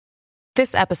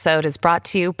This episode is brought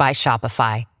to you by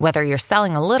Shopify. Whether you're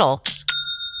selling a little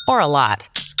or a lot,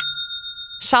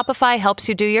 Shopify helps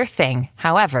you do your thing,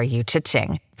 however you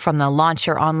cha-ching. From the launch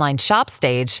your online shop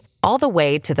stage, all the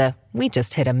way to the we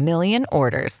just hit 1 million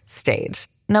orders stage.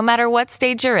 No matter what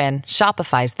stage you're in,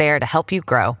 Shopify's there to help you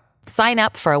grow. Sign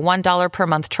up for a $1 per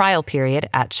month trial period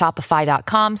at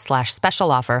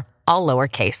shopify.com/special offer, all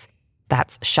lowercase.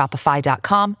 That's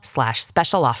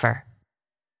shopify.com/special offer.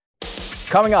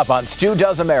 Coming up on Stu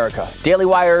Does America, Daily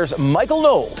Wire's Michael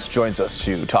Knowles joins us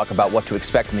to talk about what to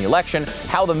expect in the election,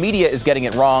 how the media is getting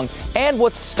it wrong, and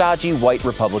what stodgy white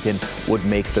Republican would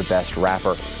make the best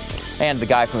rapper. And the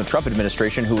guy from the Trump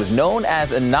administration who is known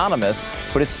as anonymous,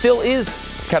 but still is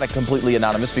kind of completely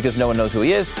anonymous because no one knows who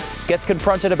he is, gets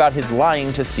confronted about his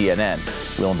lying to CNN.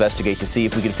 We'll investigate to see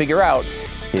if we can figure out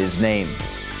his name.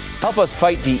 Help us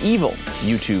fight the evil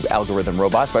YouTube algorithm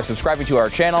robots by subscribing to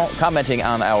our channel, commenting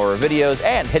on our videos,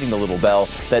 and hitting the little bell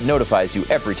that notifies you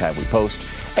every time we post.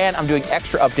 And I'm doing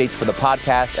extra updates for the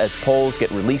podcast as polls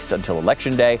get released until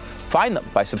Election Day. Find them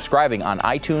by subscribing on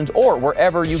iTunes or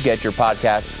wherever you get your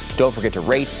podcast. Don't forget to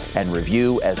rate and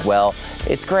review as well.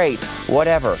 It's great.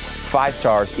 Whatever. 5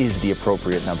 stars is the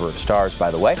appropriate number of stars,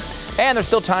 by the way. And there's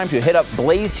still time to hit up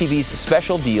Blaze TV's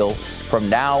special deal from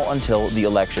now until the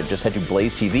election. Just head to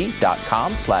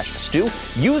blazetv.com/Stu.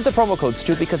 Use the promo code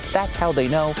Stu because that's how they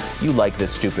know you like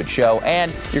this stupid show.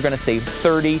 And you're going to save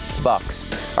 $30.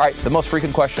 All right, the most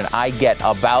frequent question I get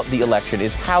about the election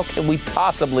is how can we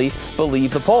possibly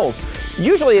believe the polls?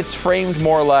 Usually it's framed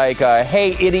more like,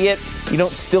 hey, idiot, you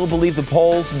don't still believe the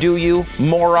polls, do you,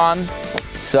 moron?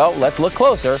 So let's look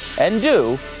closer and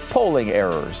do polling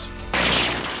errors.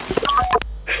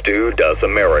 Stu Does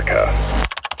America.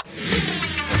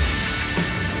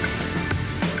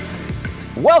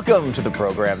 Welcome to the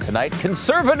program tonight.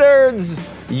 Conservatives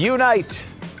unite.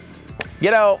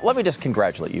 You know, let me just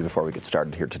congratulate you before we get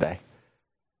started here today.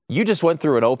 You just went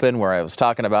through an open where I was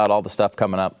talking about all the stuff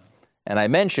coming up, and I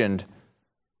mentioned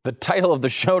the title of the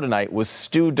show tonight was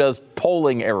Stu Does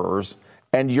Polling Errors,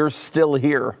 and you're still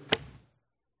here.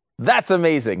 That's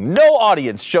amazing. No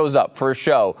audience shows up for a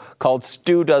show called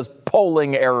Stu Does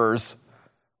Polling Errors.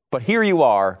 But here you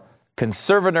are,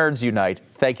 Conservatives Unite.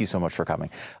 Thank you so much for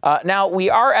coming. Now, we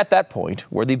are at that point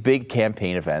where the big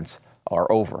campaign events are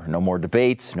over. No more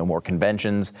debates, no more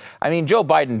conventions. I mean, Joe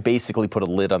Biden basically put a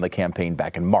lid on the campaign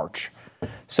back in March.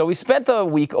 So we spent the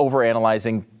week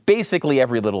overanalyzing basically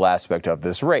every little aspect of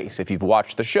this race. If you've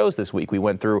watched the shows this week, we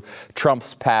went through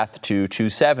Trump's path to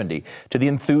 270, to the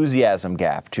enthusiasm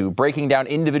gap, to breaking down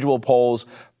individual polls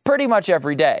pretty much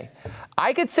every day.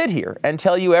 I could sit here and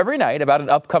tell you every night about an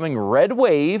upcoming red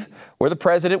wave where the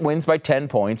president wins by 10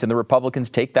 points and the Republicans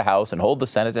take the House and hold the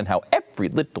Senate and how every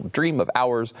little dream of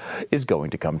ours is going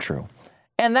to come true.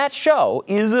 And that show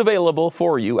is available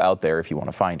for you out there if you want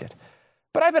to find it.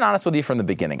 But I've been honest with you from the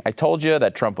beginning. I told you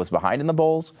that Trump was behind in the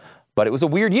polls, but it was a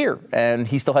weird year, and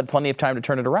he still had plenty of time to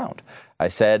turn it around. I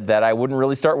said that I wouldn't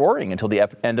really start worrying until the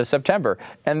end of September.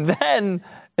 And then,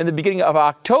 in the beginning of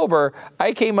October,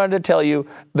 I came on to tell you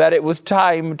that it was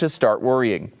time to start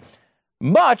worrying.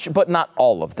 Much, but not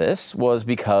all of this, was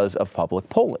because of public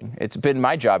polling. It's been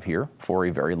my job here for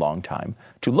a very long time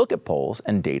to look at polls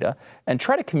and data and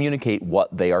try to communicate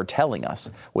what they are telling us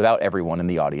without everyone in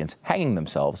the audience hanging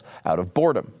themselves out of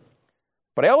boredom.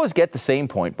 But I always get the same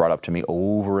point brought up to me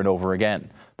over and over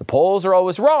again. The polls are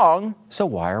always wrong, so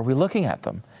why are we looking at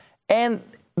them? And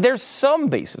there's some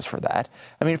basis for that.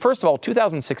 I mean, first of all,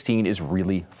 2016 is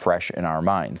really fresh in our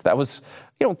minds. That was,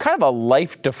 kind of a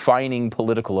life-defining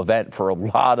political event for a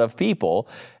lot of people.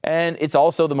 And it's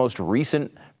also the most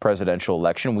recent presidential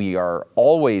election. We are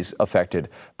always affected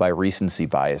by recency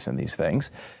bias in these things.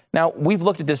 Now, we've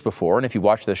looked at this before, and if you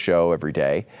watch this show every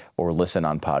day or listen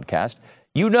on podcast,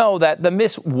 you know that the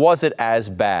miss wasn't as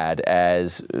bad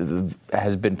as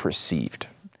has been perceived.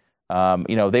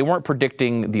 They weren't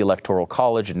predicting the Electoral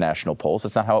College and national polls.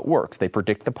 That's not how it works. They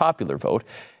predict the popular vote,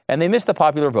 and they missed the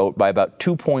popular vote by about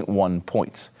 2.1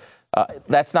 points.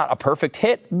 That's not a perfect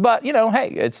hit, but, hey,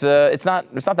 it's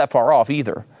not that far off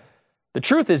either. The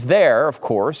truth is there, of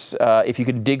course, if you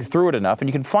can dig through it enough, and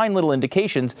you can find little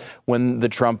indications when the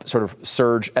Trump sort of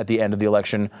surge at the end of the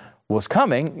election was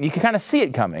coming. You can kind of see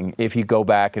it coming if you go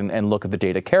back and look at the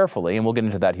data carefully, and we'll get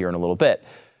into that here in a little bit.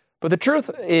 But the truth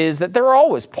is that there are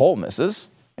always poll misses.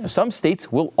 Some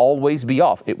states will always be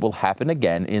off. It will happen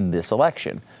again in this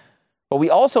election. What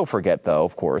we also forget, though,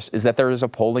 of course, is that there is a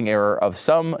polling error of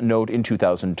some note in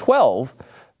 2012.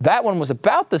 That one was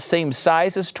about the same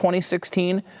size as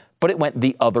 2016, but it went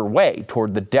the other way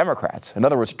toward the Democrats. In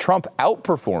other words, Trump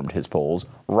outperformed his polls.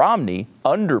 Romney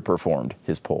underperformed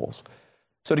his polls.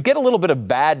 So to get a little bit of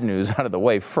bad news out of the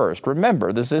way first,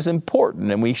 remember, this is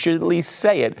important, and we should at least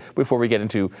say it before we get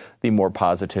into the more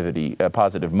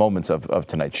positive moments of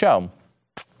tonight's show.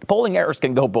 Polling errors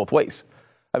can go both ways.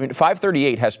 I mean,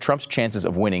 538 has Trump's chances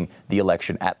of winning the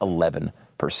election at 11%.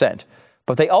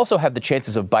 But they also have the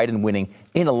chances of Biden winning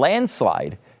in a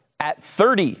landslide at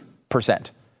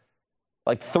 30%.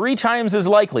 Like 3 times as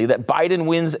likely that Biden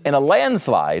wins in a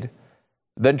landslide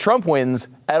than Trump wins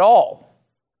at all.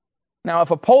 Now,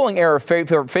 if a polling error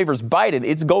favors Biden,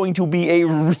 it's going to be a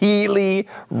really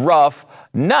rough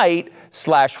night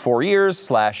 /4 years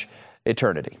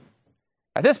 /eternity.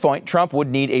 At this point, Trump would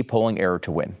need a polling error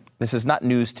to win. This is not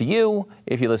news to you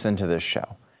if you listen to this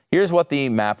show. Here's what the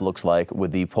map looks like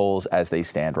with the polls as they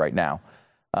stand right now.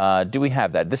 Do we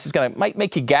have that? This is might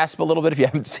make you gasp a little bit if you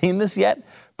haven't seen this yet.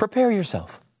 Prepare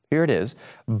yourself. Here it is.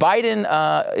 Biden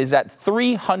is at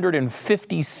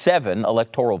 357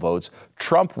 electoral votes.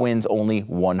 Trump wins only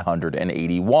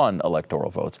 181 electoral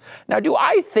votes. Now, do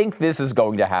I think this is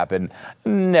going to happen?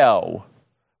 No.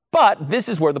 But this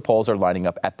is where the polls are lining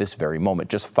up at this very moment,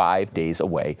 just 5 days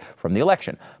away from the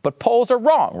election. But polls are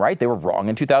wrong, right? They were wrong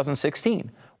in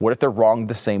 2016. What if they're wrong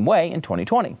the same way in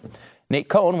 2020? Nate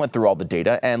Cohn went through all the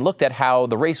data and looked at how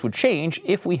the race would change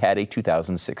if we had a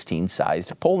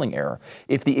 2016-sized polling error.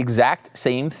 If the exact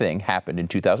same thing happened in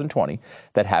 2020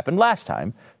 that happened last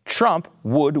time, Trump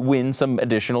would win some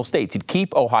additional states. He'd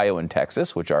keep Ohio and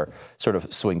Texas, which are sort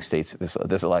of swing states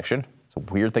this election. It's a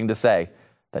weird thing to say,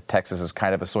 that Texas is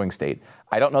kind of a swing state.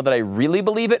 I don't know that I really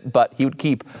believe it, but he would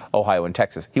keep Ohio and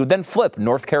Texas. He would then flip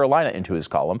North Carolina into his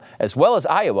column, as well as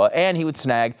Iowa, and he would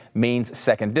snag Maine's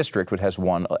 2nd district, which has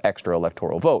 1 extra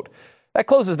electoral vote. That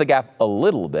closes the gap a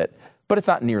little bit, but it's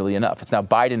not nearly enough. It's now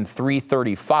Biden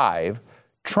 335,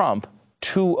 Trump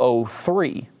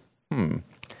 203.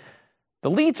 The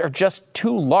leads are just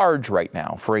too large right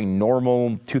now for a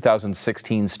normal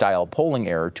 2016-style polling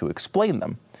error to explain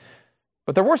them.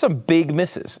 But there were some big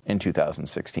misses in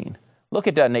 2016. Look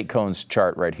at Nate Cohn's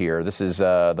chart right here. This is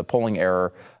the polling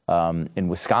error in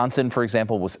Wisconsin, for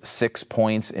example, was 6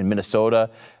 points. In Minnesota,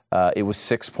 it was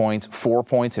 6 points, 4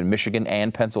 points in Michigan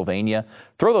and Pennsylvania.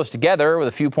 Throw those together with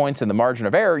a few points in the margin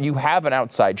of error, you have an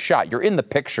outside shot. You're in the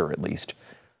picture, at least.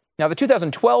 Now, the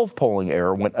 2012 polling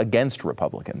error went against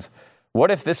Republicans.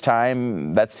 What if this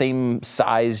time that same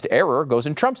sized error goes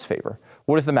in Trump's favor?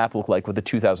 What does the map look like with the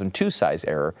 2002 size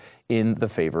error in the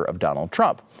favor of Donald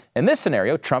Trump? In this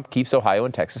scenario, Trump keeps Ohio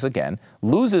and Texas again,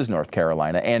 loses North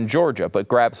Carolina and Georgia, but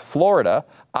grabs Florida,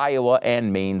 Iowa,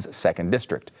 and Maine's 2nd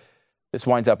district. This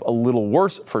winds up a little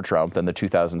worse for Trump than the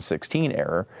 2016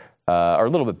 error, or a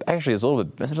little bit, actually, is it a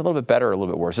little bit better or a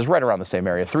little bit worse? It's right around the same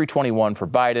area, 321 for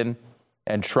Biden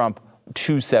and Trump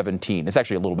 217. It's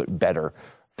actually a little bit better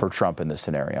for Trump in this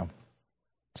scenario.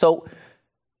 So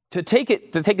to take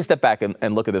a step back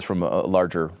and look at this from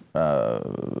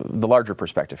the larger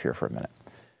perspective here for a minute,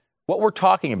 what we're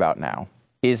talking about now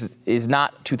is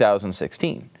not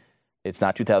 2016. It's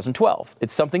not 2012.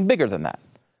 It's something bigger than that.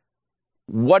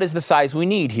 What is the size we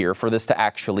need here for this to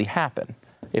actually happen?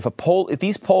 If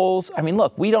these polls, I mean,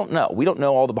 look, we don't know. We don't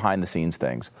know all the behind the scenes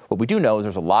things. What we do know is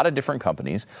there's a lot of different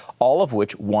companies, all of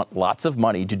which want lots of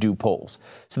money to do polls.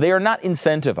 So they are not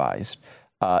incentivized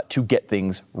to get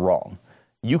things wrong.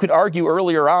 You could argue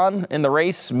earlier on in the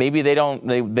race, maybe they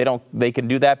can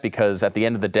do that because at the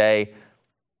end of the day,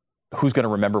 who's going to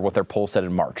remember what their poll said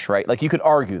in March, right? Like you could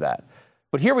argue that.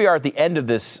 But here we are at the end of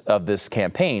this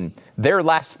campaign. Their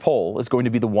last poll is going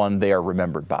to be the one they are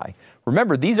remembered by.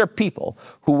 Remember, these are people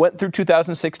who went through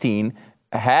 2016,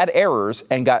 had errors,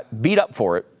 and got beat up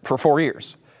for it for 4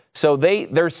 years. So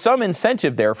there's some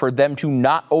incentive there for them to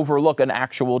not overlook an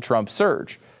actual Trump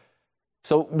surge.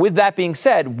 So with that being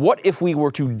said, what if we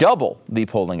were to double the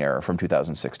polling error from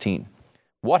 2016?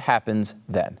 What happens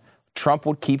then? Trump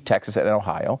would keep Texas and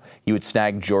Ohio. He would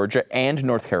snag Georgia and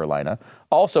North Carolina.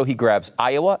 Also, he grabs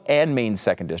Iowa and Maine's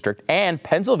 2nd district and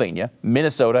Pennsylvania,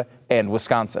 Minnesota, and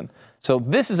Wisconsin. So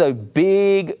this is a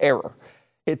big error.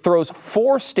 It throws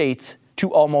 4 states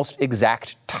to almost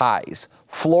exact ties: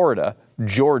 Florida,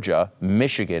 Georgia,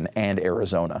 Michigan, and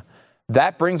Arizona.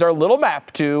 That brings our little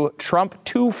map to Trump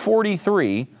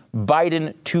 243,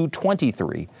 Biden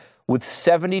 223, with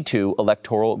 72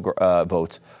 electoral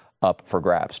votes up for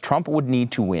grabs. Trump would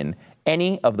need to win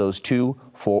any of those two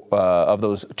of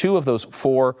those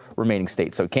 4 remaining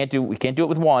states. So we can't do it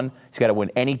with one. He's got to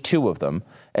win any 2 of them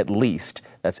at least.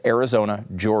 That's Arizona,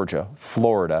 Georgia,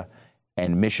 Florida,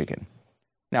 and Michigan.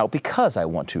 Now, because I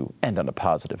want to end on a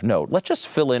positive note, let's just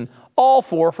fill in all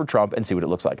 4 for Trump and see what it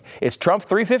looks like. It's Trump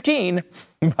 315,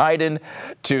 Biden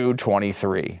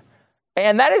 223.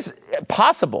 And that is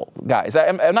possible, guys.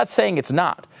 I'm not saying it's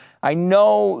not. I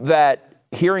know that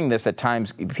hearing this at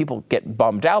times, people get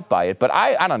bummed out by it, but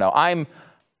I don't know. I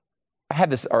have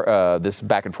this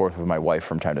back and forth with my wife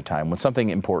from time to time when something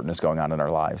important is going on in our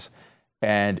lives.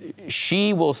 And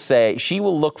she will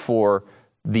look for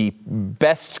the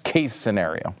best case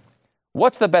scenario.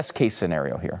 What's the best case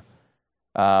scenario here?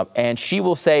 And she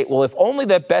will say, well, if only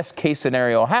the best case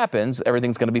scenario happens,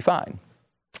 everything's going to be fine.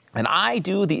 And I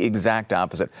do the exact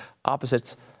opposite.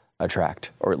 Opposites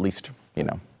attract, or at least,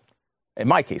 in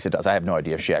my case, it does. I have no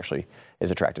idea if she actually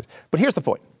is attracted. But here's the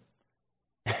point.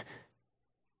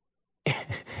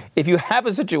 If you have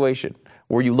a situation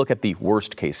where you look at the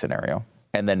worst case scenario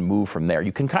and then move from there,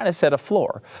 you can kind of set a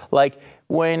floor. Like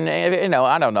when,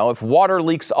 I don't know, if water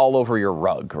leaks all over your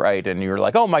rug, right? And you're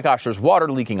like, oh my gosh, there's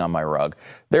water leaking on my rug.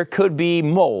 There could be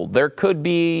mold. There could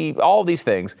be all these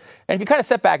things. And if you kind of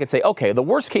step back and say, okay, the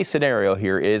worst case scenario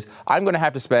here is I'm going to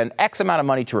have to spend X amount of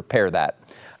money to repair that.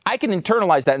 I can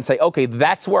internalize that and say, okay,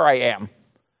 that's where I am.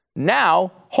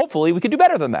 Now, hopefully we could do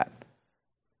better than that.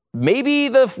 Maybe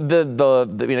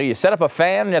you set up a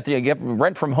fan after you get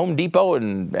rent from Home Depot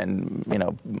and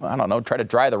I don't know, try to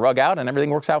dry the rug out and everything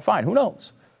works out fine. Who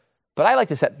knows? But I like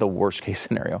to set the worst case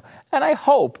scenario. And I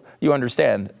hope you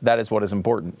understand that is what is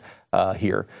important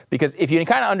here. Because if you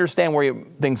kind of understand where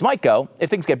things might go, if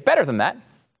things get better than that,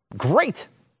 great.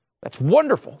 That's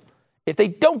wonderful. If they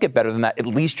don't get better than that, at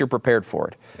least you're prepared for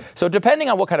it. So depending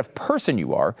on what kind of person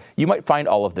you are, you might find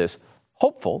all of this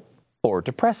hopeful or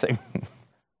depressing.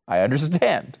 I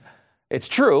understand. It's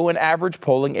true, an average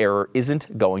polling error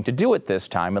isn't going to do it this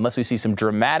time unless we see some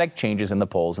dramatic changes in the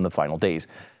polls in the final days.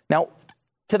 Now,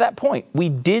 to that point, we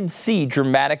did see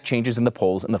dramatic changes in the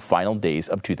polls in the final days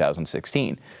of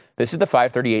 2016. This is the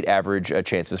 538 average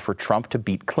chances for Trump to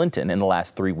beat Clinton in the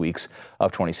last 3 weeks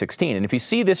of 2016. And if you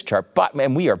see this chart,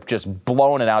 and we are just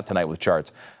blowing it out tonight with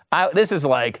charts. This is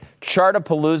like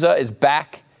Chartapalooza is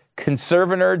back.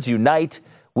 Conservanerds unite.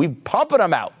 We pumping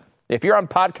them out. If you're on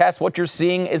podcast, what you're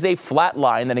seeing is a flat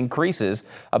line that increases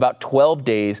about 12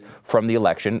 days from the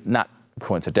election, not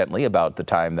coincidentally about the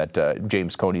time that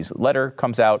James Comey's letter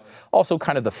comes out. Also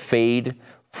kind of the fade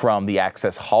from the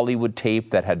Access Hollywood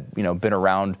tape that had been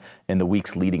around in the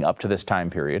weeks leading up to this time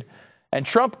period. And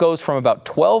Trump goes from about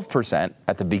 12%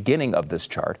 at the beginning of this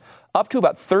chart up to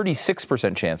about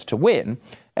 36% chance to win,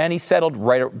 and he settled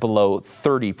right below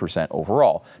 30%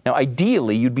 overall. Now,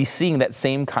 ideally, you'd be seeing that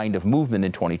same kind of movement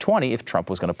in 2020 if Trump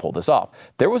was going to pull this off.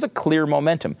 There was a clear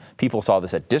momentum. People saw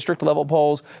this at district level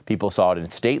polls. People saw it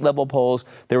in state level polls.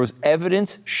 There was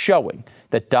evidence showing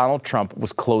that Donald Trump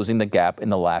was closing the gap in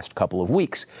the last couple of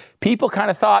weeks. People kind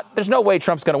of thought, there's no way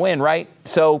Trump's going to win, right?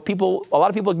 So a lot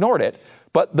of people ignored it.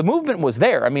 But the movement was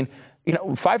there. I mean,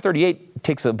 538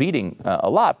 takes a beating a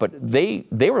lot, but they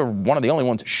were one of the only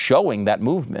ones showing that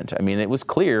movement. I mean, it was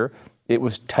clear it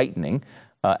was tightening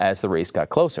as the race got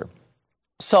closer.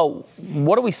 So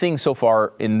what are we seeing so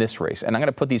far in this race? And I'm going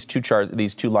to put these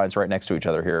two lines right next to each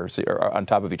other here, or on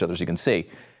top of each other, so you can see.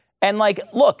 And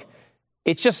look,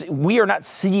 it's just we are not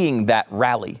seeing that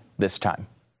rally this time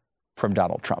from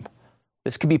Donald Trump.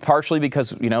 This could be partially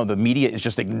because, the media is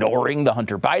just ignoring the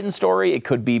Hunter Biden story. It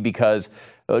could be because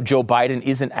Joe Biden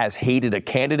isn't as hated a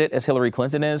candidate as Hillary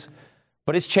Clinton is.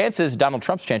 But Donald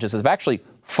Trump's chances, have actually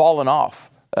fallen off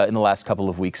in the last couple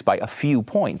of weeks by a few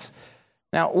points.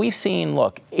 Now, we've seen,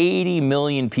 80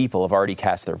 million people have already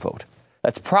cast their vote.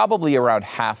 That's probably around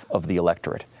half of the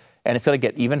electorate. And it's going to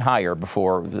get even higher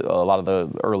before a lot of the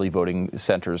early voting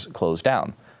centers close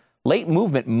down. Late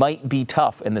movement might be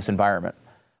tough in this environment.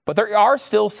 But there are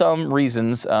still some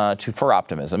reasons for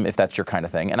optimism, if that's your kind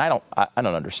of thing. And I don't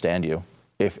understand you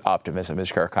if optimism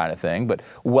is your kind of thing, but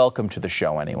welcome to the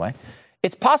show anyway.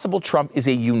 It's possible Trump is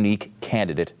a unique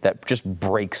candidate that just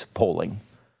breaks polling.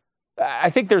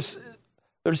 I think there's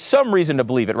some reason to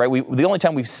believe it, right? The only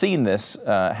time we've seen this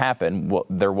happen,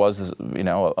 there was,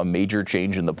 a major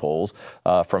change in the polls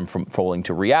from polling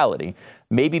to reality.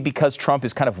 Maybe because Trump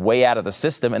is kind of way out of the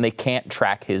system and they can't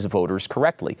track his voters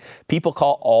correctly. People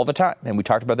call all the time, and we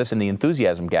talked about this in the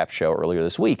Enthusiasm Gap show earlier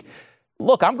this week.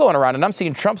 Look, I'm going around and I'm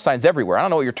seeing Trump signs everywhere. I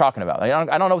don't know what you're talking about. I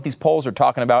don't know what these polls are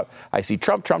talking about. I see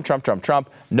Trump, Trump, Trump, Trump, Trump,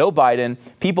 no Biden.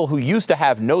 People who used to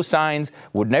have no signs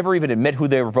would never even admit who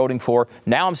they were voting for.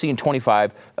 Now I'm seeing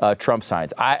 25 Trump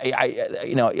signs.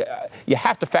 You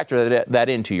have to factor that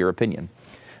into your opinion.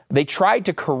 They tried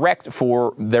to correct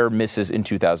for their misses in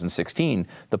 2016,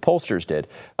 the pollsters did.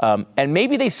 And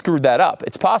maybe they screwed that up.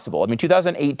 It's possible. I mean,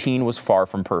 2018 was far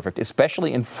from perfect,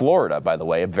 especially in Florida, by the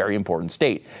way, a very important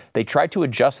state. They tried to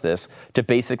adjust this to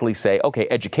basically say, okay,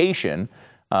 education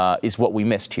is what we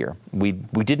missed here. We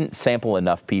didn't sample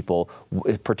enough people,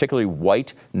 particularly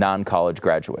white non-college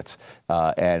graduates,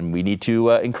 and we need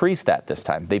to increase that this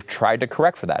time. They've tried to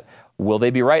correct for that. Will they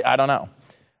be right? I don't know.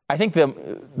 I think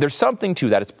there's something to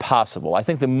that. It's possible. I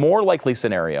think the more likely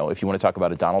scenario, if you want to talk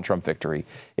about a Donald Trump victory,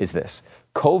 is this: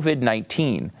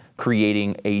 COVID-19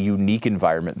 creating a unique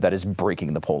environment that is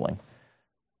breaking the polling.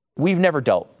 We've never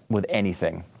dealt with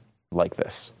anything like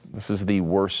this. This is the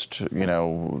worst,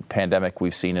 pandemic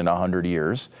we've seen in 100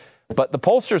 years. But the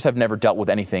pollsters have never dealt with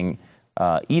anything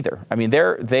either. I mean,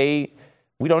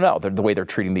 we don't know. The way they're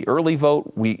treating the early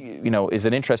vote, is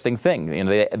an interesting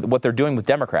thing. What they're doing with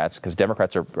Democrats, because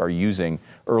Democrats are using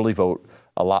early vote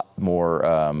a lot more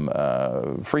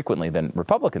frequently than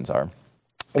Republicans are,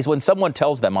 is when someone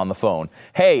tells them on the phone,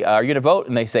 hey, are you going to vote?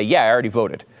 And they say, yeah, I already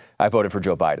voted. I voted for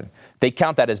Joe Biden. They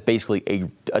count that as basically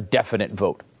a definite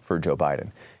vote for Joe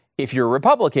Biden. If you're a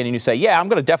Republican and you say, yeah, I'm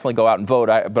going to definitely go out and vote,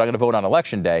 but I'm going to vote on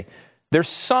Election Day, there's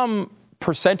some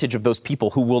percentage of those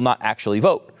people who will not actually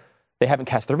vote. They haven't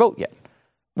cast their vote yet.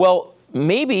 Well,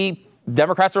 maybe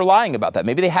Democrats are lying about that.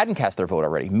 Maybe they hadn't cast their vote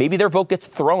already. Maybe their vote gets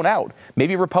thrown out.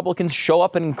 Maybe Republicans show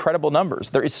up in incredible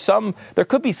numbers. There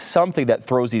could be something that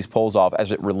throws these polls off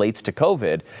as it relates to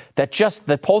COVID that just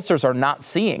the pollsters are not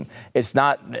seeing. It's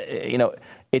not,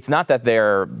 it's not that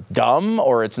they're dumb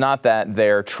or it's not that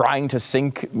they're trying to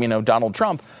sink, Donald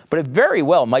Trump, but it very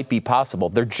well might be possible.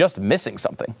 They're just missing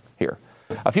something here.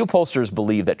 A few pollsters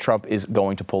believe that Trump is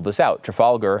going to pull this out.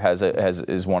 Trafalgar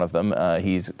is one of them.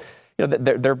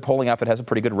 Their polling outfit has a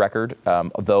pretty good record,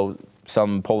 though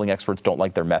some polling experts don't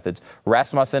like their methods.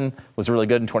 Rasmussen was really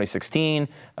good in 2016,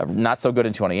 not so good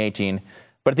in 2018.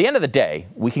 But at the end of the day,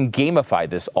 we can gamify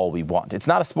this all we want. It's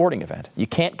not a sporting event. You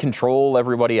can't control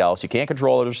everybody else. You can't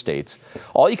control other states.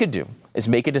 All you could do is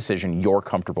make a decision you're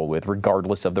comfortable with,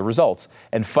 regardless of the results,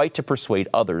 and fight to persuade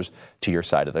others to your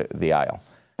side of the aisle.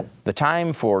 The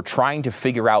time for trying to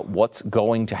figure out what's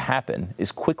going to happen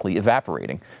is quickly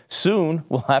evaporating. Soon,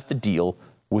 we'll have to deal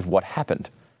with what happened.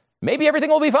 Maybe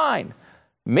everything will be fine.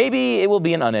 Maybe it will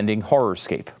be an unending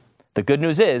horrorscape. The good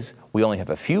news is we only have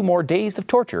a few more days of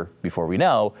torture before we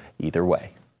know either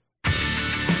way.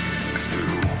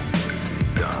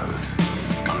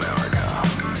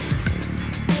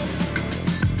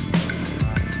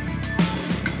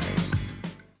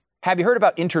 Have you heard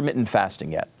about intermittent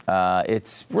fasting yet?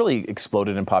 It's really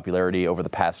exploded in popularity over the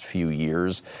past few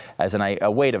years as a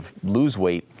way to lose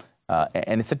weight,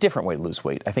 and it's a different way to lose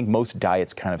weight. I think most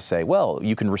diets kind of say, well,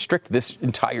 you can restrict this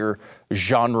entire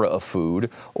genre of food,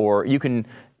 or you can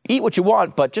eat what you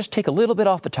want, but just take a little bit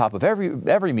off the top of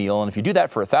every meal, and if you do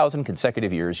that for 1,000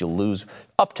 consecutive years, you'll lose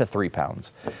up to 3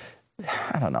 pounds.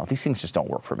 I don't know. These things just don't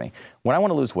work for me. When I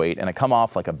want to lose weight and I come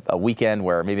off like a weekend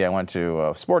where maybe I went to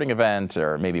a sporting event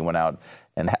or maybe went out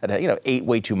and ate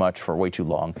way too much for way too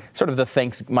long. Sort of I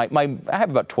have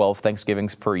about 12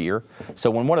 Thanksgivings per year. So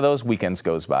when one of those weekends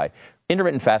goes by,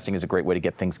 intermittent fasting is a great way to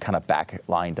get things kind of back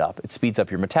lined up. It speeds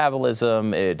up your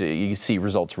metabolism. You see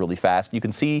results really fast. You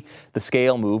can see the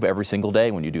scale move every single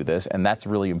day when you do this, and that's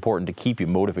really important to keep you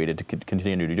motivated to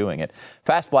continue doing it.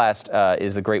 Fast Blast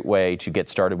is a great way to get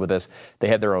started with this. They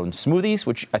have their own smoothies,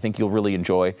 which I think you'll really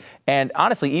enjoy. And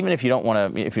honestly, even if you don't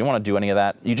want to do any of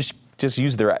that, you just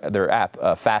use their app,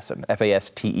 Fasten,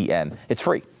 Fasten. It's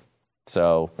free.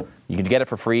 So you can get it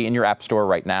for free in your app store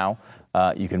right now.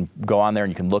 You can go on there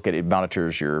and you can look at it. It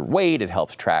monitors your weight. It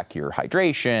helps track your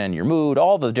hydration, your mood,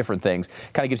 all the different things.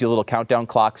 Kind of gives you a little countdown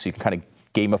clock so you can kind of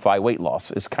gamify weight loss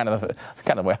is kind of the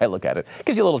way I look at it. It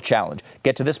gives you a little challenge.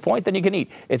 Get to this point, then you can eat.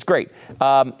 It's great.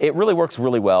 It really works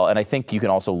really well, and I think you can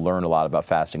also learn a lot about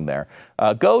fasting there.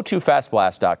 Go to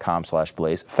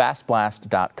fastblast.com/blaze,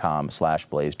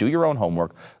 fastblast.com/blaze. Do your own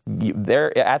homework.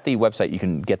 There at the website, you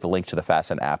can get the link to the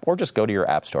Fasten app, or just go to your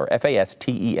app store,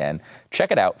 Fasten.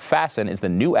 Check it out. Fasten is the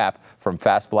new app from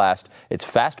Fast Blast. It's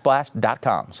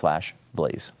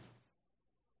fastblast.com/blaze.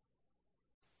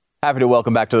 Happy to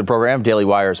welcome back to the program Daily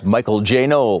Wire's Michael J.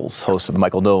 Knowles, host of The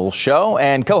Michael Knowles Show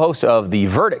and co-host of The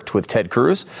Verdict with Ted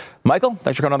Cruz. Michael,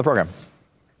 thanks for coming on the program.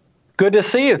 Good to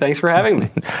see you. Thanks for having me.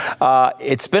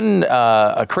 It's been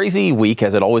a crazy week,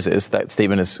 as it always is. That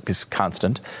statement is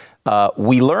constant.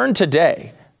 We learned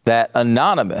today that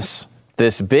Anonymous,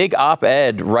 this big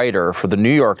op-ed writer for the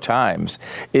New York Times,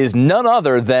 is none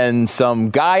other than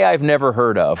some guy I've never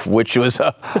heard of, which was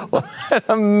an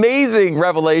amazing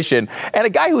revelation. And a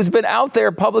guy who's been out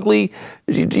there publicly,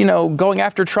 going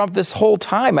after Trump this whole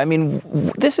time. I mean,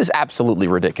 this is absolutely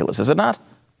ridiculous, is it not?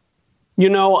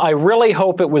 I really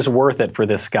hope it was worth it for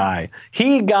this guy.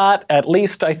 He got at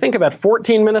least, I think, about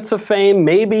 14 minutes of fame.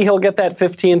 Maybe he'll get that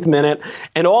 15th minute.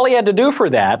 And all he had to do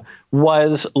for that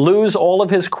was lose all of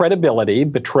his credibility,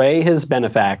 betray his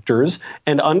benefactors,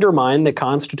 and undermine the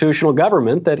constitutional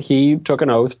government that he took an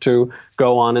oath to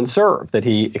go on and serve, that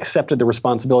he accepted the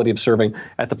responsibility of serving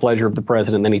at the pleasure of the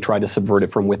president, then he tried to subvert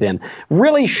it from within.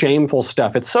 Really shameful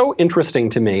stuff. It's so interesting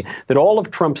to me that all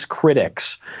of Trump's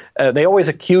critics, they always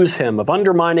accuse him of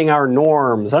undermining our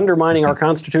norms, undermining our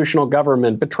constitutional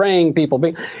government, betraying people,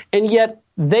 and yet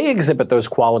they exhibit those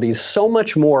qualities so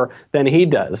much more than he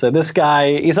does. This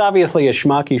guy, he's obviously a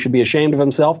schmuck. He should be ashamed of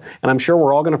himself. And I'm sure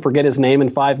we're all going to forget his name in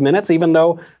 5 minutes, even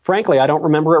though, frankly, I don't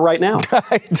remember it right now.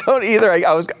 I don't either.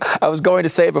 I was going to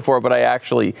say it before, but I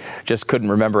actually just couldn't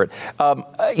remember it.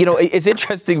 It's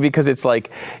interesting because it's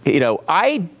like,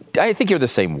 I think you're the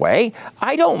same way.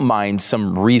 I don't mind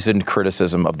some reasoned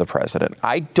criticism of the president.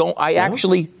 I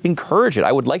actually encourage it.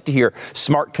 I would like to hear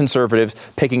smart conservatives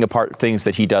picking apart things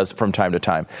that he does from time to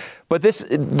time. But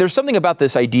there's something about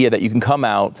this idea that you can come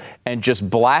out and just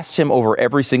blast him over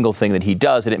every single thing that he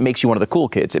does, and it makes you one of the cool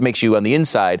kids. It makes you on the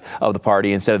inside of the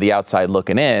party instead of the outside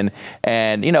looking in.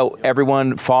 And,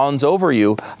 everyone fawns over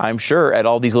you, I'm sure, at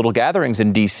all these little gatherings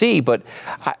in D.C., but,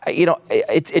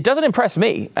 it doesn't impress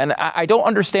me. And I don't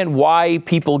understand why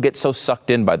people get so sucked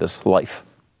in by this life.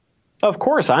 Of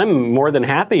course, I'm more than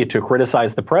happy to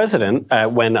criticize the president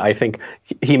when I think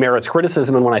he merits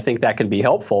criticism and when I think that can be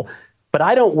helpful. But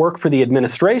I don't work for the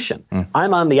administration.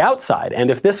 I'm on the outside.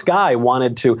 And if this guy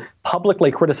wanted to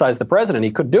publicly criticize the president,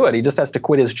 he could do it. He just has to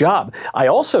quit his job. I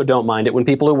also don't mind it when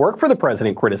people who work for the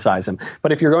president criticize him.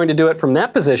 But if you're going to do it from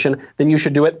that position, then you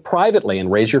should do it privately and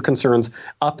raise your concerns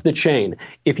up the chain.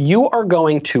 If you are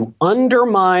going to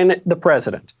undermine the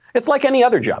president, it's like any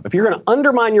other job. If you're going to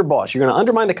undermine your boss, you're going to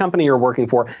undermine the company you're working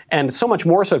for, and so much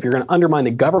more so if you're going to undermine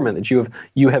the government that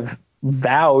you have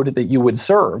vowed that you would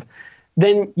serve,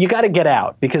 then you got to get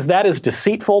out, because that is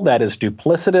deceitful, that is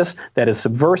duplicitous, that is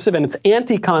subversive, and it's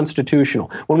anti-constitutional.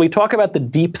 When we talk about the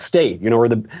deep state, or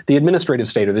the administrative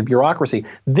state or the bureaucracy,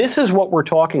 this is what we're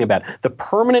talking about, the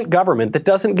permanent government that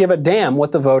doesn't give a damn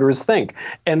what the voters think.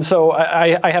 And so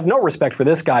I have no respect for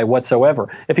this guy whatsoever.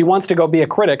 If he wants to go be a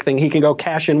critic, then he can go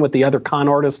cash in with the other con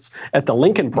artists at the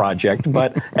Lincoln Project.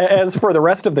 But as for the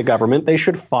rest of the government, they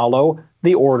should follow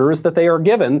the orders that they are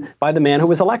given by the man who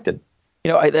was elected.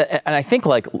 I think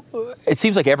it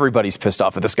seems like everybody's pissed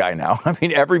off at this guy now. I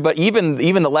mean, everybody, even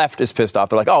the left is pissed off.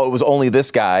 They're like, oh, it was only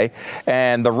this guy,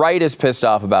 and the right is pissed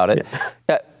off about it.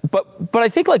 Yeah. But I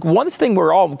think one thing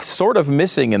we're all sort of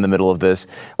missing in the middle of this,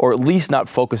 or at least not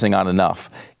focusing on enough,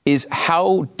 is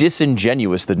how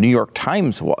disingenuous the New York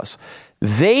Times was.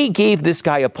 They gave this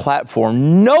guy a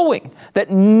platform knowing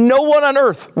that no one on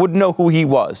earth would know who he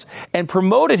was, and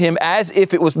promoted him as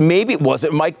if it was was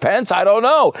it Mike Pence? I don't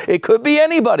know. It could be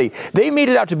anybody. They made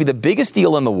it out to be the biggest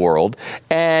deal in the world,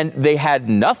 and they had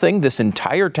nothing this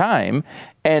entire time.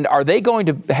 And are they going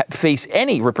to face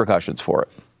any repercussions for it?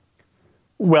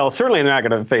 Well, certainly they're not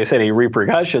going to face any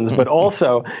repercussions, but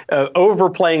also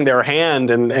overplaying their hand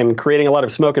and creating a lot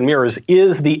of smoke and mirrors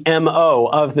is the MO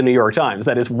of the New York Times.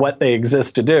 That is what they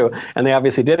exist to do, and they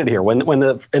obviously did it here. When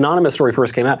the anonymous story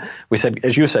first came out, we said,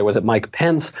 as you say, was it Mike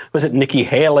Pence? Was it Nikki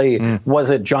Haley? Was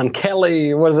it John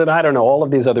Kelly? Was it, I don't know, all of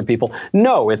these other people?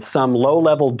 No, it's some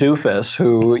low-level doofus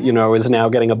who, is now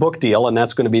getting a book deal, and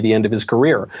that's going to be the end of his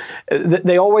career.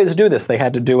 They always do this. They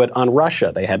had to do it on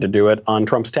Russia. They had to do it on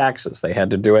Trump's taxes. They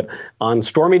had to do it on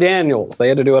Stormy Daniels. They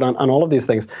had to do it on all of these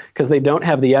things because they don't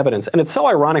have the evidence. And it's so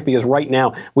ironic because right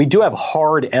now we do have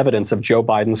hard evidence of Joe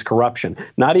Biden's corruption,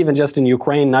 not even just in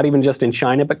Ukraine, not even just in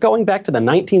China, but going back to the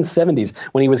 1970s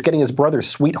when he was getting his brother's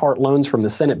sweetheart loans from the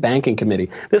Senate Banking Committee.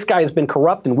 This guy has been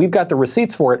corrupt, and we've got the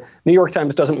receipts for it. New York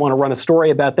Times doesn't want to run a story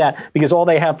about that because all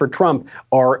they have for Trump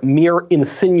are mere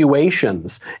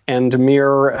insinuations and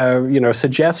mere,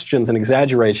 suggestions and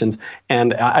exaggerations.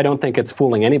 And I don't think it's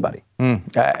fooling anybody.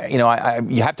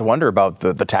 You have to wonder about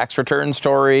the tax return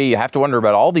story. You have to wonder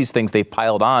about all these things they've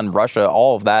piled on. Russia,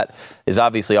 all of that is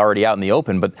obviously already out in the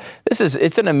open. But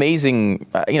it's an amazing,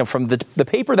 from the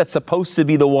paper that's supposed to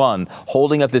be the one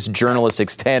holding up this journalistic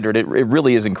standard, it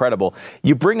really is incredible.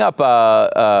 You bring up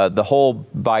the whole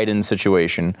Biden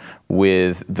situation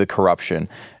with the corruption.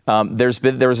 There was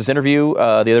this interview the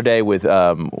other day with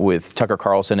Tucker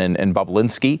Carlson and Bob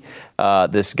Linsky,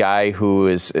 this guy who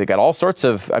has got all sorts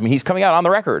of. He's coming out on the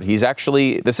record. He's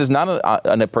actually, this is not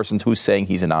a person who's saying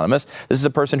he's anonymous. This is a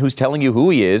person who's telling you who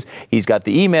he is. He's got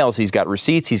the emails, he's got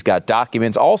receipts, he's got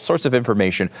documents, all sorts of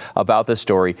information about this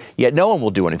story. Yet no one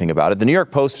will do anything about it. The New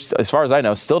York Post, as far as I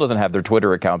know, still doesn't have their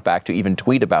Twitter account back to even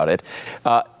tweet about it.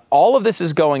 All of this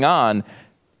is going on.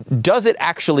 Does it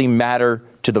actually matter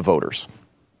to the voters?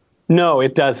 No,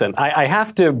 it doesn't. I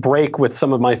have to break with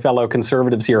some of my fellow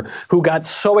conservatives here who got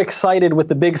so excited with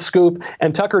the big scoop,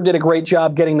 and Tucker did a great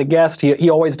job getting the guest. He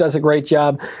always does a great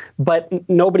job, but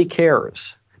nobody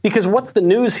cares. Because what's the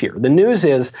news here? The news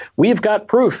is we've got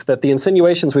proof that the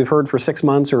insinuations we've heard for 6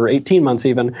 months or 18 months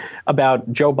even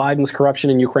about Joe Biden's corruption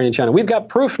in Ukraine and China, we've got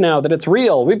proof now that it's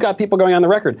real. We've got people going on the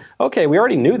record. Okay, we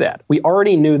already knew that. We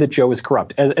already knew that Joe is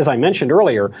corrupt. As I mentioned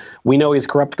earlier, we know he's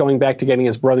corrupt going back to getting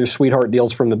his brother's sweetheart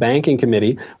deals from the banking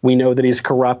committee. We know that he's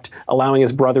corrupt allowing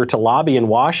his brother to lobby in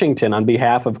Washington on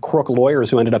behalf of crook lawyers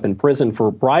who ended up in prison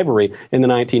for bribery in the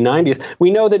 1990s.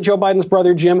 We know that Joe Biden's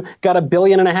brother Jim got $1.5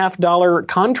 billion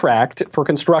contract for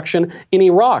construction in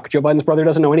Iraq. Joe Biden's brother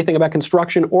doesn't know anything about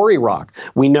construction or Iraq.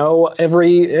 We know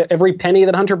every penny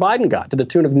that Hunter Biden got, to the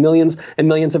tune of millions and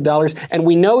millions of dollars. And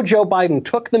we know Joe Biden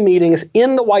took the meetings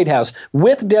in the White House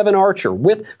with Devin Archer,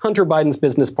 with Hunter Biden's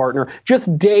business partner,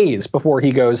 just days before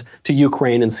he goes to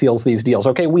Ukraine and seals these deals.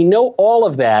 Okay, we know all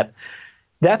of that.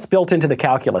 That's built into the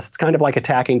calculus. It's kind of like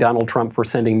attacking Donald Trump for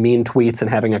sending mean tweets and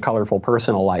having a colorful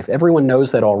personal life. Everyone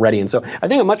knows that already. And so I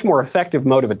think a much more effective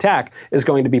mode of attack is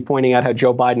going to be pointing out how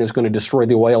Joe Biden is going to destroy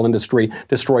the oil industry,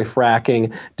 destroy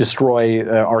fracking, destroy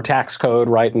our tax code,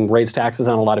 right, and raise taxes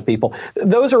on a lot of people.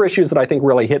 Those are issues that I think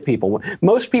really hit people.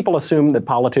 Most people assume that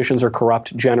politicians are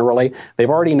corrupt generally.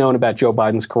 They've already known about Joe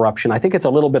Biden's corruption. I think it's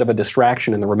a little bit of a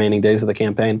distraction in the remaining days of the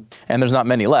campaign. And there's not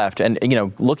many left. And, you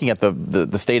know, looking at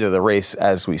the state of the race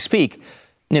as we speak,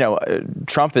 you know,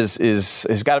 Trump has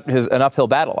got an uphill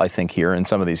battle, I think, here in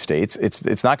some of these states.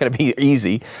 It's not going to be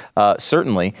easy,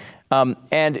 certainly.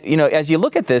 And, you know, as you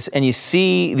look at this and you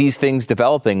see these things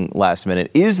developing last minute,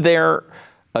 is there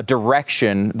a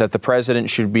direction that the president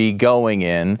should be going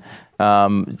in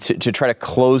to try to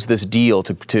close this deal?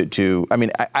 I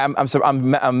mean,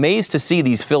 I'm amazed to see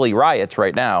these Philly riots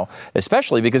right now,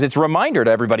 especially because it's a reminder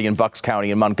to everybody in Bucks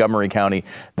County and Montgomery County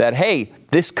that, hey,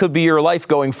 this could be your life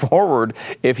going forward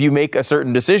if you make a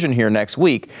certain decision here next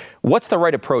week. What's the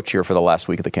right approach here for the last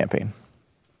week of the campaign?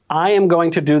 I am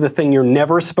going to do the thing you're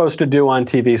never supposed to do on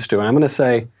TV, Stu. And I'm going to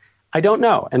say, I don't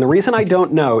know. And the reason I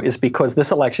don't know is because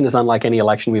this election is unlike any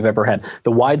election we've ever had.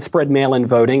 The widespread mail-in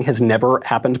voting has never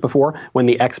happened before. When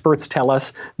the experts tell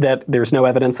us that there's no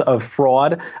evidence of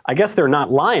fraud, I guess they're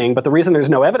not lying, but the reason there's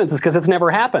no evidence is because it's never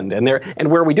happened.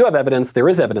 And where we do have evidence, there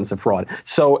is evidence of fraud.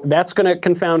 So that's going to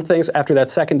confound things. After that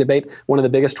second debate, one of the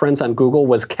biggest trends on Google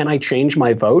was, can I change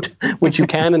my vote? Which you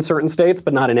can in certain states,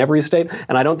 but not in every state.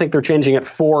 And I don't think they're changing it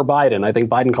for Biden. I think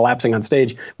Biden collapsing on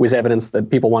stage was evidence that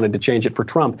people wanted to change it for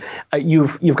Trump.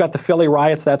 You've got the Philly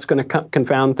riots. That's going to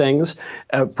confound things,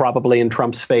 probably in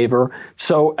Trump's favor.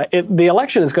 So the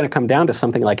election is going to come down to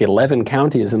something like 11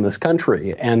 counties in this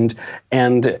country, and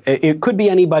it could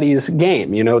be anybody's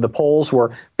game. You know, the polls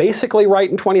were basically right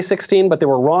in 2016, but they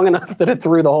were wrong enough that it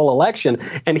threw the whole election.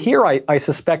 And here I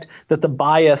suspect that the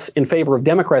bias in favor of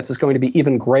Democrats is going to be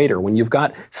even greater when you've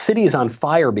got cities on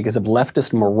fire because of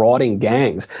leftist marauding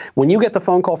gangs. When you get the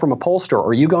phone call from a pollster,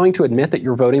 are you going to admit that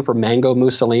you're voting for Mango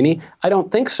Mussolini? I don't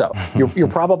think so. You're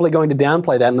probably going to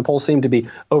downplay that, and the polls seem to be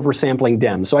oversampling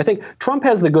Dems. So I think Trump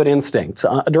has the good instincts.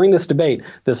 During this debate,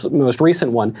 this most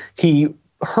recent one, he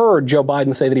heard Joe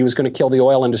Biden say that he was going to kill the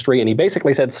oil industry, and he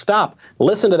basically said, stop,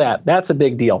 listen to that. That's a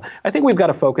big deal. I think we've got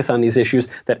to focus on these issues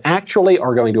that actually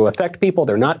are going to affect people.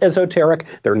 They're not esoteric.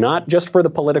 They're not just for the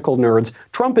political nerds.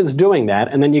 Trump is doing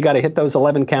that, and then you got to hit those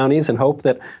 11 counties and hope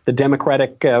that the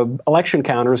Democratic election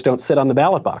counters don't sit on the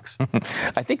ballot box.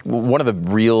 I think one of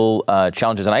the real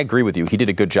challenges, and I agree with you, he did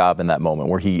a good job in that moment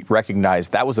where he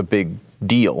recognized that was a big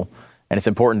deal. And it's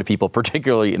important to people,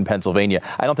 particularly in Pennsylvania.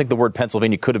 I don't think the word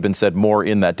Pennsylvania could have been said more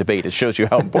in that debate. It shows you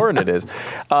how important it is.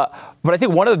 But I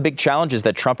think one of the big challenges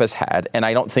that Trump has had, and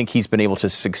I don't think he's been able to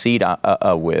succeed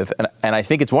with, and I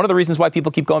think it's one of the reasons why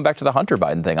people keep going back to the Hunter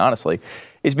Biden thing, honestly,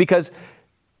 is because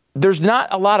there's not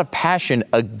a lot of passion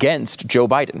against Joe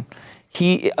Biden.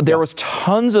 There was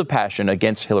tons of passion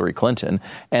against Hillary Clinton,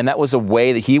 and that was a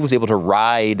way that he was able to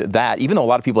ride that. Even though a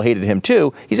lot of people hated him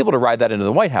too, he's able to ride that into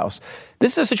the White House.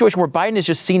 This is a situation where Biden is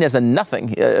just seen as a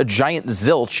nothing, a giant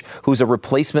zilch who's a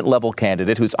replacement level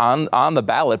candidate who's on the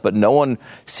ballot, but no one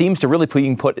seems to really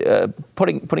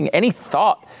putting any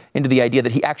thought into the idea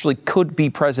that he actually could be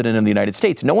president of the United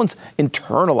States. No one's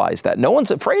internalized that. No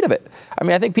one's afraid of it. I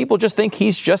mean, I think people just think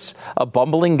he's just a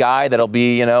bumbling guy that'll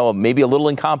be, you know, maybe a little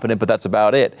incompetent, but that's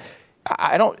about it.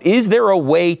 Is there a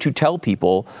way to tell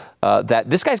people that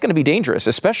this guy's going to be dangerous,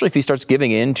 especially if he starts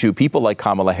giving in to people like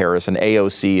Kamala Harris and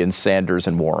AOC and Sanders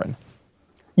and Warren?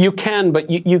 You can, but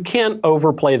you can't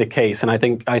overplay the case. And I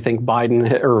think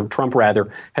Biden, or Trump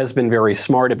rather, has been very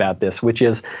smart about this, which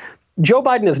is Joe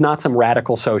Biden is not some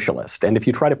radical socialist, and if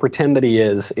you try to pretend that he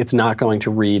is, it's not going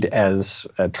to read as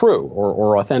true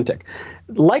or authentic.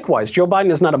 Likewise, Joe Biden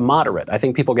is not a moderate. I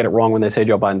think people get it wrong when they say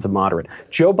Joe Biden's a moderate.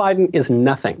 Joe Biden is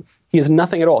nothing. He is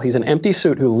nothing at all. He's an empty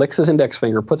suit who licks his index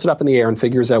finger, puts it up in the air, and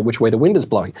figures out which way the wind is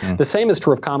blowing. The same is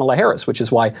true of Kamala Harris, which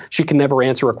is why she can never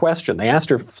answer a question. They asked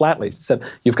her flatly, said,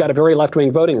 "You've got a very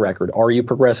left-wing voting record. Are you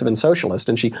progressive and socialist?"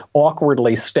 And she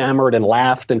awkwardly stammered and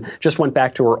laughed and just went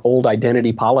back to her old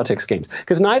identity politics games,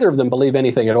 because neither of them believe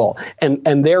anything at all.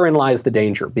 And therein lies the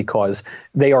danger, because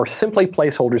they are simply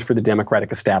placeholders for the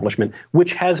Democratic establishment,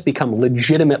 which has become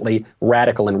legitimately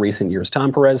radical in recent years.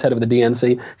 Tom Perez, head of the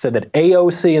DNC, said that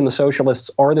AOC and the socialists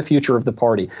are the future of the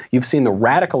party. You've seen the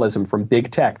radicalism from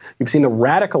big tech. You've seen the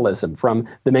radicalism from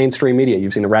the mainstream media.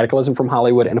 You've seen the radicalism from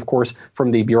Hollywood and, of course, from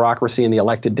the bureaucracy and the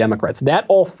elected Democrats. That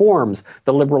all forms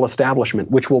the liberal establishment,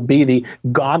 which will be the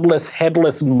godless,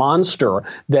 headless monster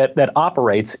that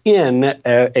operates in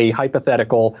a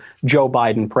hypothetical Joe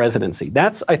Biden presidency.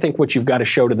 That's, I think, what you've got to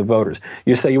show to the voters.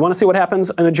 You say, you want to see what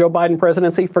happens in a Joe Biden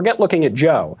presidency? Forget looking at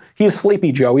Joe. He's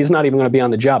Sleepy Joe. He's not even going to be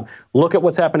on the job. Look at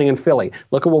what's happening in Philly.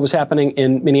 Look at what was happening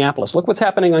in Minneapolis. Look what's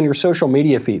happening on your social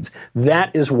media feeds.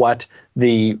 That is what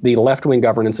the left-wing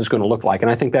governance is going to look like. And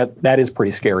I think that is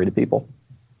pretty scary to people.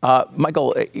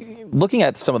 Michael, looking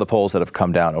at some of the polls that have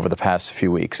come down over the past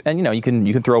few weeks, and, you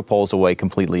can throw polls away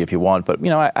completely if you want, but,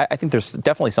 I think there's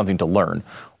definitely something to learn.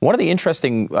 One of the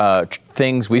interesting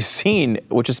things we've seen,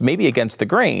 which is maybe against the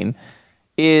grain,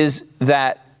 is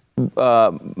that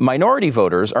minority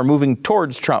voters are moving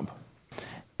towards Trump.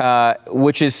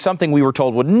 Which is something we were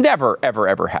told would never, ever,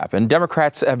 ever happen.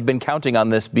 Democrats have been counting on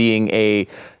this being a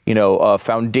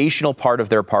foundational part of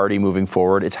their party moving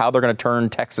forward. It's how they're going to turn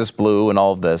Texas blue and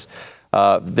all of this.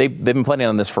 They've been planning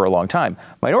on this for a long time.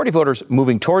 Minority voters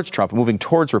moving towards Trump, moving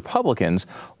towards Republicans,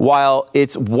 while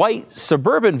it's white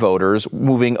suburban voters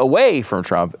moving away from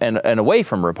Trump and away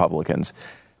from Republicans.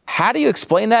 How do you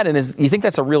explain that? And you think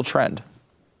that's a real trend?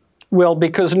 Well,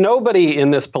 because nobody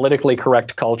in this politically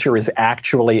correct culture is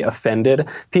actually offended.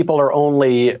 People are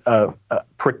only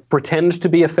pretend to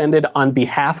be offended on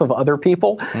behalf of other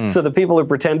people. So the people who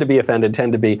pretend to be offended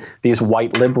tend to be these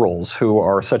white liberals who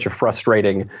are such a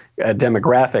frustrating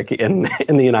demographic in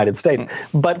the United States.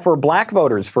 But for black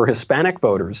voters, for Hispanic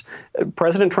voters,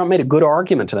 President Trump made a good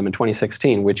argument to them in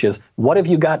 2016, which is, what have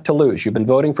you got to lose? You've been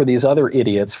voting for these other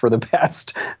idiots for the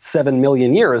past 7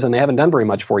 million years, and they haven't done very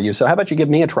much for you. So how about you give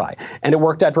me a try? And it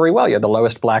worked out very well. You had the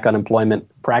lowest black unemployment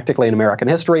practically in American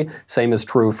history. Same is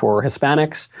true for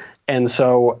Hispanics. And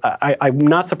so I'm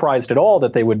not surprised at all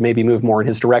that they would maybe move more in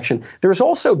his direction. There's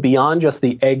also, beyond just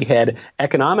the egghead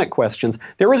economic questions,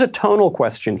 there is a tonal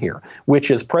question here,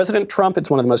 which is President Trump. It's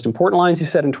one of the most important lines he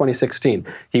said in 2016.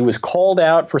 He was called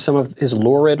out for some of his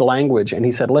lurid language, and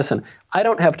he said, listen, I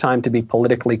don't have time to be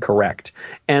politically correct.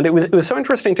 And it was so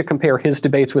interesting to compare his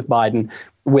debates with Biden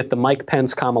with the Mike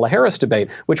Pence-Kamala Harris debate,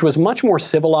 which was much more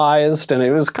civilized, and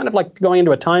it was kind of like going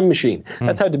into a time machine.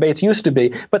 That's how debates used to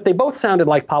be, but they both sounded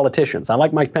like politicians. I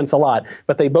like Mike Pence a lot,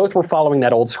 but they both were following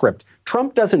that old script.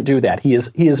 Trump doesn't do that. He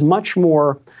is much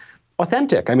more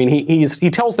authentic. I mean, he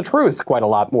tells the truth quite a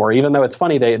lot more, even though it's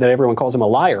funny that everyone calls him a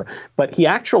liar. But he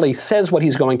actually says what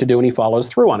he's going to do, and he follows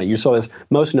through on it. You saw this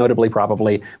most notably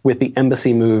probably with the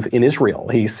embassy move in Israel.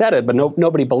 He said it, but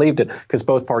nobody believed it because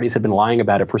both parties had been lying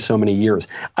about it for so many years.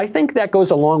 I think that goes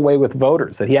a long way with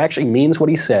voters, that he actually means what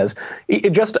he says.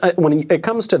 When it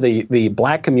comes to the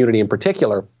black community in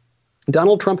particular,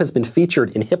 Donald Trump has been featured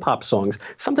in hip-hop songs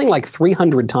something like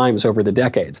 300 times over the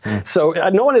decades. So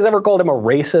no one has ever called him a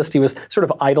racist. He was sort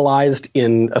of idolized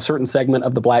in a certain segment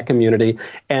of the black community.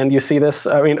 And you see this,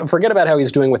 I mean, forget about how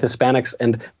he's doing with Hispanics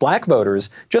and black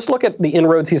voters. Just look at the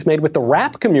inroads he's made with the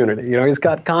rap community. He's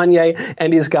got Kanye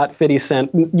and he's got 50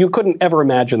 Cent. You couldn't ever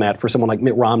imagine that for someone like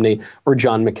Mitt Romney or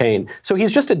John McCain. So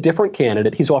he's just a different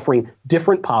candidate. He's offering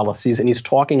different policies and he's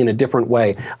talking in a different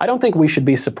way. I don't think we should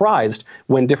be surprised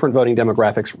when different voting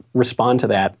demographics respond to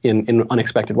that in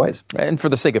unexpected ways. And for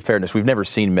the sake of fairness, we've never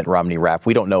seen Mitt Romney rap.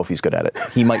 We don't know if he's good at it.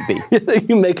 He might be.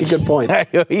 You make a good point.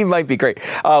 He might be great.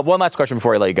 One last question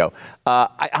before I let you go.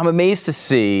 I'm amazed to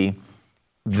see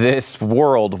this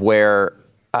world where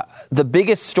the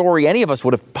biggest story any of us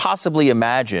would have possibly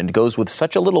imagined goes with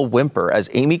such a little whimper as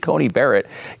Amy Coney Barrett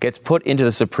gets put into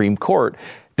the Supreme Court.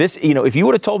 This, if you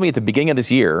would have told me at the beginning of this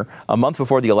year, a month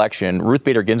before the election, Ruth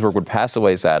Bader Ginsburg would pass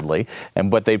away, sadly,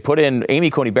 but they put in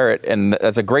Amy Coney Barrett, and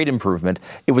that's a great improvement,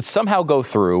 it would somehow go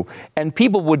through, and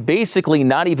people would basically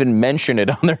not even mention it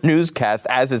on their newscast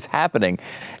as it's happening.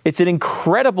 It's an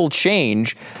incredible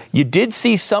change. You did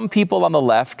see some people on the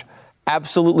left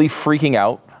absolutely freaking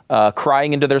out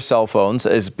crying into their cell phones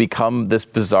has become this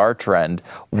bizarre trend.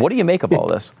 What do you make of all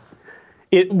this?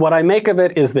 What I make of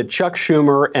it is that Chuck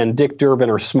Schumer and Dick Durbin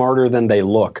are smarter than they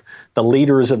look, the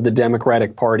leaders of the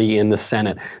Democratic Party in the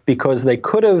Senate, because they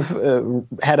could have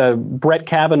had a Brett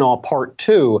Kavanaugh Part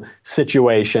 2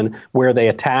 situation where they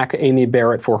attack Amy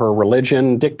Barrett for her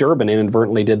religion. Dick Durbin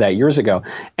inadvertently did that years ago,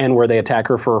 and where they attack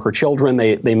her for her children.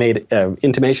 They made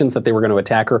intimations that they were going to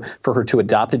attack her for her two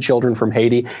adopted children from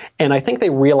Haiti. And I think they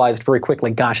realized very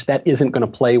quickly, gosh, that isn't going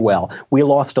to play well. We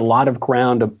lost a lot of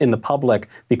ground in the public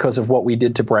because of what we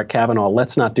did to Brett Kavanaugh.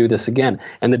 Let's not do this again.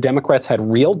 And the Democrats had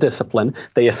real discipline.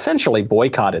 They essentially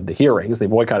boycotted the hearings. They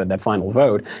boycotted that final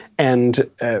vote. And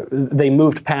they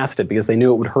moved past it because they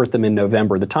knew it would hurt them in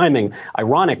November. The timing,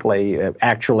 ironically,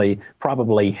 actually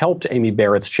probably helped Amy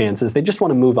Barrett's chances. They just want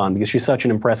to move on because she's such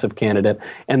an impressive candidate.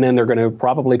 And then they're going to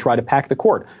probably try to pack the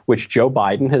court, which Joe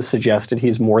Biden has suggested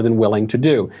he's more than willing to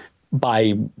do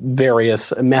by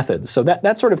various methods. So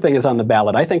that sort of thing is on the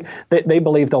ballot. I think they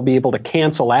believe they'll be able to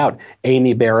cancel out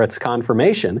Amy Barrett's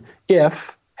confirmation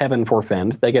if, heaven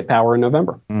forfend, they get power in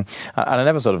November. On an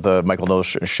episode of the Michael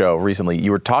Knowles show recently,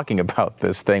 you were talking about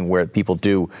this thing where people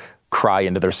do cry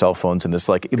into their cell phones in this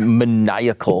like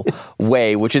maniacal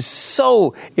way, which is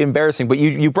so embarrassing. But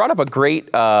you brought up a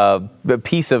great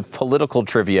piece of political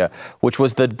trivia, which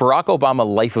was the Barack Obama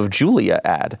Life of Julia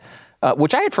ad.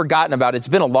 Which I had forgotten about. It's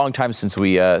been a long time since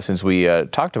we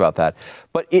talked about that.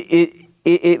 But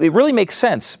it really makes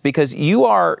sense because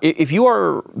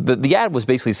the ad was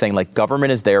basically saying like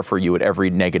government is there for you at every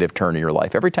negative turn in your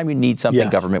life. Every time you need something,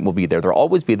 yes, government will be there. They'll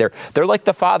always be there. They're like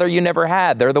the father you never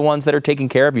had. They're the ones that are taking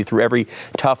care of you through every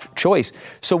tough choice.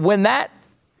 So when that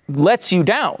lets you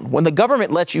down, when the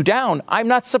government lets you down, I'm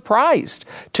not surprised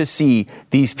to see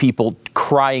these people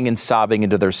crying and sobbing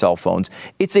into their cell phones.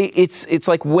 It's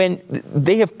like when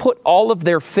they have put all of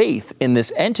their faith in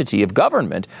this entity of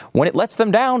government, when it lets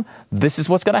them down, this is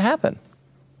what's going to happen.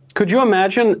 Could you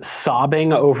imagine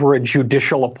sobbing over a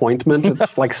judicial appointment?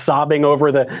 It's like sobbing over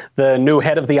the new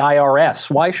head of the IRS.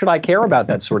 Why should I care about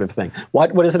that sort of thing?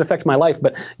 What does it affect my life?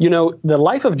 But, you know, the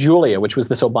Life of Julia, which was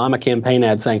this Obama campaign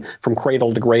ad saying from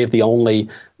cradle to grave, the only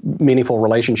meaningful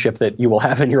relationship that you will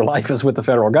have in your life is with the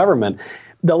federal government.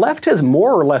 The left has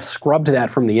more or less scrubbed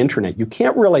that from the internet. You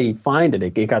can't really find it.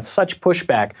 It got such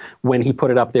pushback when he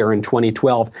put it up there in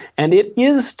 2012. And it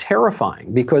is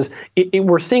terrifying because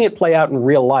we're seeing it play out in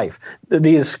real life.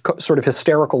 These sort of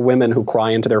hysterical women who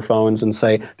cry into their phones and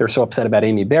say they're so upset about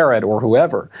Amy Barrett or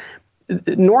whoever.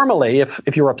 Normally,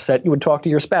 if you're upset, you would talk to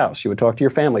your spouse, you would talk to your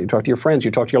family, you talk to your friends,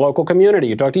 you talk to your local community,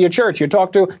 you talk to your church, you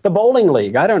talk to the bowling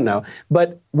league, I don't know.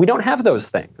 But we don't have those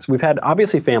things. We've had,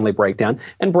 obviously, family breakdown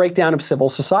and breakdown of civil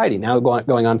society now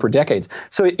going on for decades.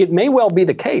 So it may well be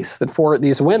the case that for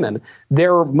these women,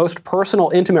 their most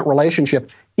personal, intimate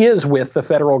relationship is with the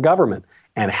federal government.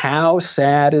 And how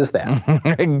sad is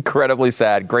that? Incredibly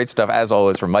sad. Great stuff, as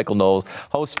always, from Michael Knowles,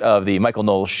 host of The Michael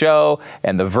Knowles Show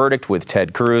and The Verdict with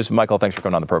Ted Cruz. Michael, thanks for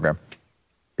coming on the program.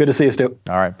 Good to see you, Stu.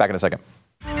 All right, back in a second.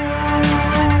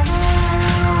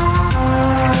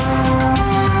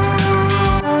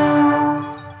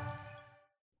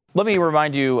 Let me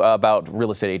remind you about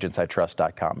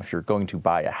realestateagentsitrust.com. If you're going to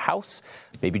buy a house,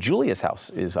 maybe Julia's house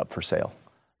is up for sale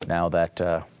now that,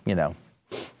 that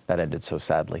ended so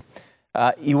sadly.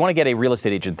 You want to get a real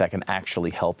estate agent that can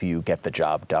actually help you get the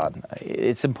job done.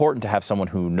 It's important to have someone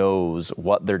who knows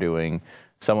what they're doing,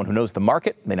 someone who knows the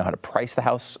market, they know how to price the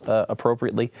house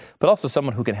appropriately, but also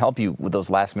someone who can help you with those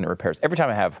last-minute repairs. Every time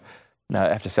I have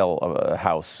to sell a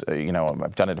house,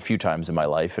 I've done it a few times in my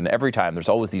life, and every time there's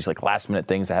always these like last-minute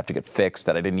things that have to get fixed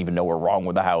that I didn't even know were wrong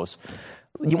with the house.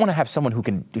 You want to have someone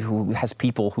who has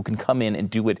people who can come in and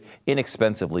do it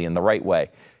inexpensively in the right way.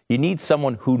 You need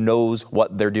someone who knows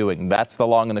what they're doing. That's the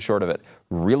long and the short of it.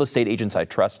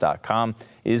 Realestateagentsitrust.com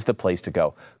is the place to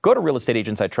go. Go to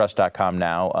realestateagentsitrust.com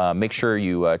now. Make sure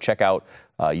you check out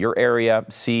your area,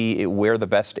 see where the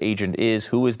best agent is,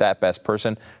 who is that best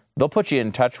person. They'll put you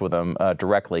in touch with them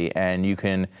directly, and you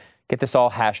can get this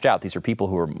all hashed out. These are people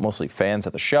who are mostly fans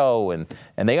of the show, and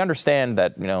they understand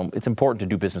that it's important to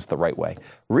do business the right way.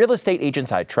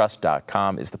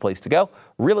 Realestateagentsitrust.com is the place to go.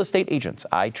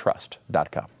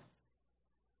 Realestateagentsitrust.com.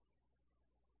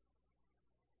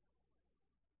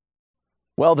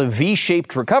 Well, the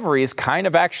V-shaped recovery is kind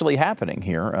of actually happening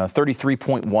here.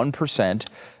 33.1%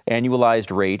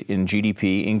 annualized rate in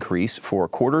GDP increase for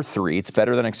quarter three. It's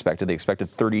better than expected. They expected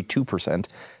 32%,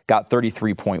 got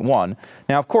 33.1.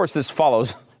 Now, of course, this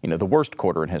follows the worst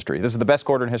quarter in history. This is the best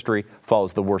quarter in history,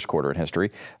 follows the worst quarter in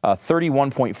history.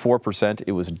 31.4%.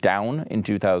 It was down in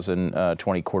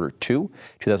 2020 quarter two.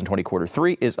 2020 quarter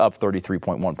three is up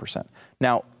 33.1%.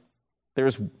 Now,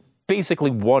 There's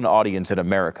basically one audience in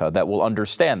America that will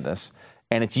understand this,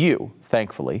 and it's you,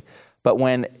 thankfully. But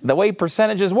when the way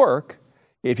percentages work,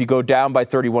 if you go down by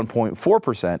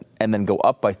 31.4% and then go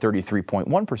up by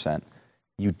 33.1%,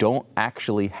 you don't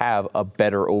actually have a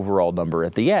better overall number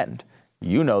at the end.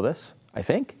 You know this, I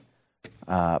think.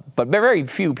 But very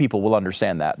few people will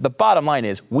understand that. The bottom line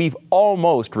is we've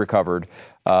almost recovered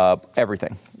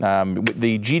everything.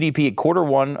 The GDP at quarter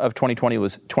one of 2020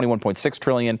 was $21.6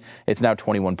 trillion. It's now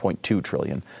 $21.2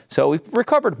 trillion. So we've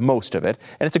recovered most of it.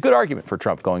 And it's a good argument for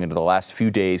Trump going into the last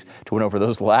few days to win over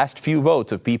those last few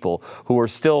votes of people who are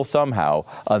still somehow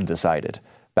undecided.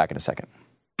 Back in a second.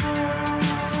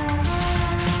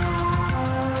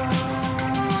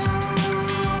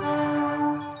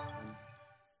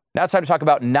 Now it's time to talk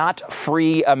about Not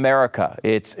Free America.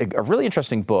 It's a really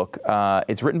interesting book.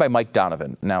 It's written by Mike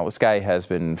Donovan. Now, this guy has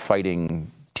been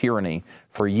fighting tyranny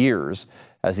for years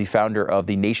as the founder of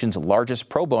the nation's largest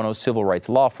pro bono civil rights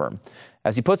law firm.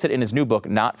 As he puts it in his new book,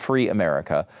 Not Free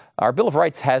America, our Bill of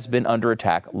Rights has been under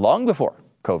attack long before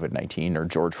COVID-19 or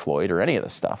George Floyd or any of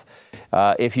this stuff.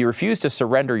 If you refuse to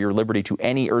surrender your liberty to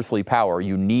any earthly power,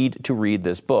 you need to read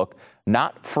this book,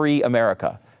 Not Free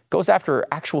America. Goes after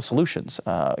actual solutions,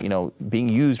 being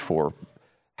used for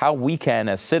how we can,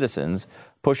 as citizens,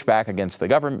 push back against the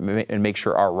government and make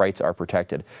sure our rights are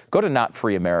protected. Go to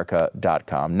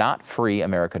notfreeamerica.com,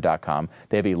 notfreeamerica.com.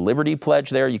 They have a liberty pledge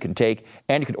there you can take,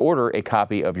 and you can order a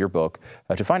copy of your book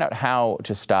to find out how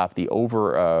to stop the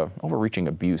overreaching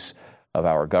abuse of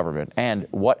our government and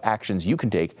what actions you can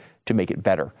take to make it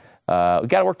better. We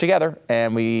got to work together,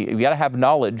 and we got to have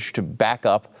knowledge to back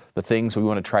up the things we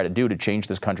want to try to do to change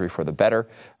this country for the better.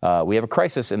 We have a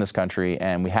crisis in this country,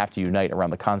 and we have to unite around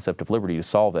the concept of liberty to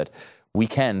solve it. We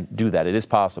can do that. It is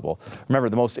possible. Remember,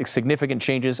 the most significant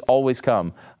changes always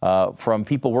come from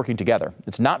people working together.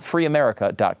 It's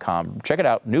notfreeamerica.com. Check it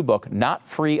out. New book,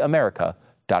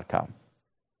 notfreeamerica.com.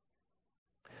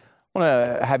 I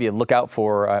want to have you look out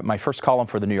for my first column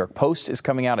for the New York Post is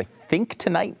coming out, I think,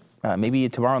 tonight, maybe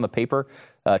tomorrow in the paper.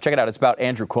 Check it out. It's about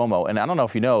Andrew Cuomo. And I don't know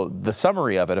if you know the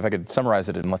summary of it, if I could summarize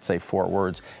it in, let's say, 4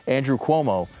 words. Andrew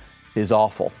Cuomo is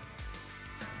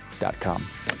awful.com.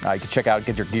 You can check out,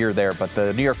 get your gear there. But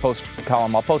the New York Post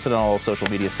column, I'll post it on all the social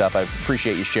media stuff. I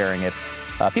appreciate you sharing it.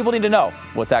 People need to know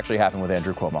what's actually happened with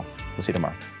Andrew Cuomo. We'll see you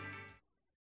tomorrow.